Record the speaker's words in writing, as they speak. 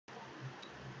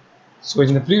So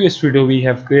in the previous video we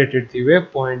have created the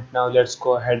waypoint. Now let's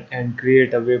go ahead and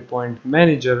create a waypoint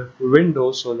manager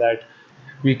window so that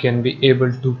we can be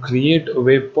able to create a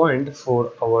waypoint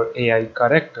for our AI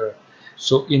character.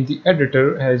 So in the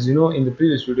editor, as you know, in the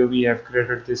previous video we have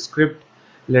created this script.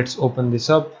 Let's open this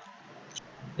up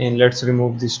and let's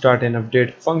remove the start and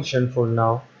update function for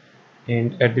now,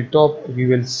 and at the top we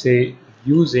will say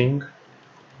using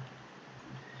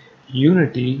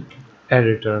Unity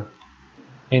editor.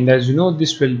 And as you know,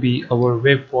 this will be our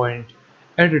waypoint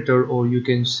editor, or you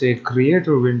can say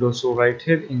creator window. So right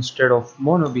here, instead of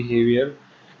mono behavior,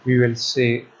 we will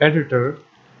say editor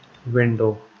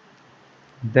window.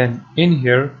 Then in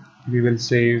here we will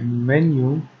say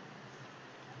menu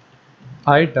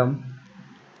item.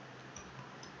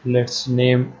 Let's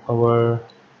name our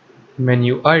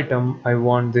menu item. I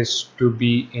want this to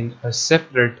be in a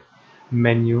separate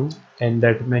menu, and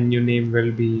that menu name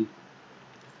will be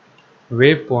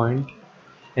waypoint.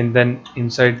 And then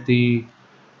inside the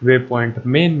waypoint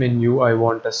main menu, I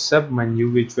want a sub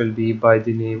menu which will be by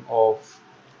the name of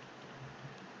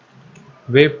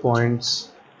waypoints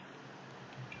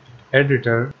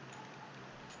editor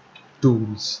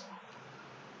tools.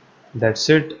 That's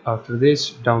it. After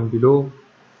this, down below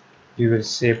we will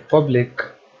say public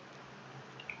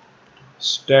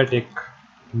static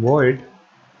void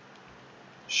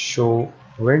show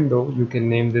window. You can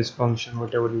name this function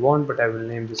whatever you want, but I will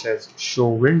name this as show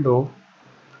window.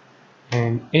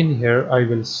 And in here I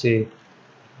will say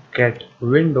get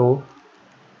window,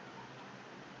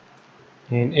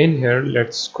 and in here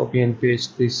let's copy and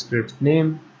paste the script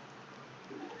name.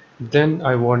 Then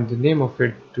I want the name of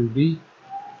it to be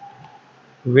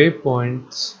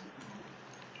waypoints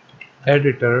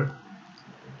editor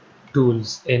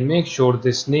tools, and make sure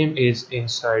this name is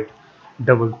inside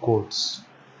double quotes.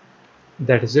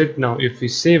 That is it. Now if we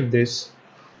save this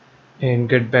and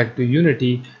get back to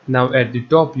Unity, now at the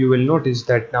top you will notice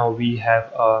that now we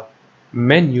have a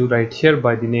menu right here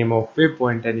by the name of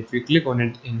waypoint, and if we click on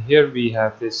it, in here we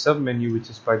have this sub menu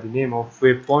which is by the name of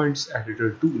waypoints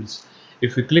editor tools.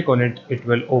 If we click on it, it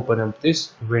will open up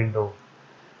this window.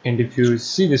 And if you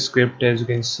see the script, as you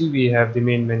can see, we have the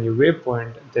main menu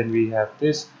waypoint, then we have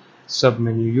this sub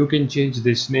menu. You can change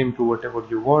this name to whatever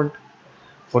you want.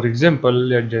 For example,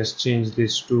 let's just change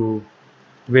this to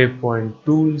waypoint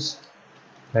tools,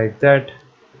 like that.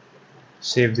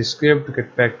 Save the script,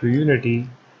 get back to Unity,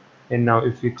 and now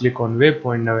if we click on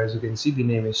waypoint, now as you can see the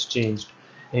name is changed.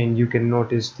 And you can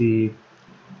notice the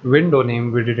window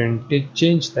name, we didn't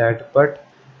change that, but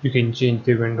you can change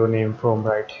the window name from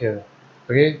right here.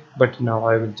 Okay, but now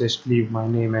I will just leave my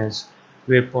name as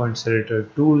waypoints editor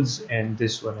tools and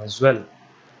this one as well.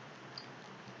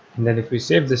 And then if we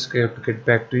save the script, get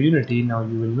back to Unity, now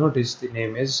you will notice the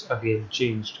name is again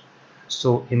changed.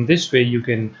 So in this way you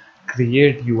can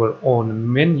create your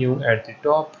own menu at the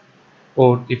top,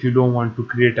 or if you don't want to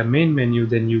create a main menu,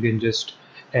 then you can just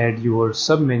add your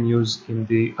sub menus in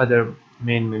the other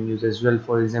main menus as well.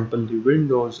 For example, the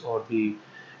windows or the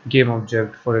game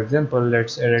object. For example,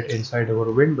 let's add it inside our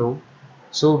window.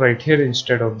 So right here,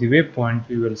 instead of the waypoint,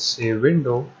 we will say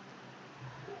window.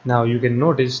 Now you can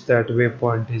notice that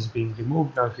waypoint is being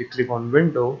removed. Now if you click on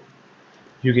window,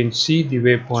 you can see the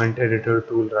waypoint editor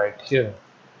tool right here.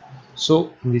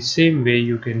 So in the same way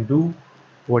you can do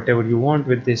whatever you want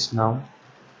with this now,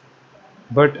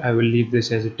 but I will leave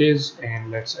this as it is, and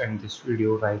let's end this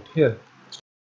video right here.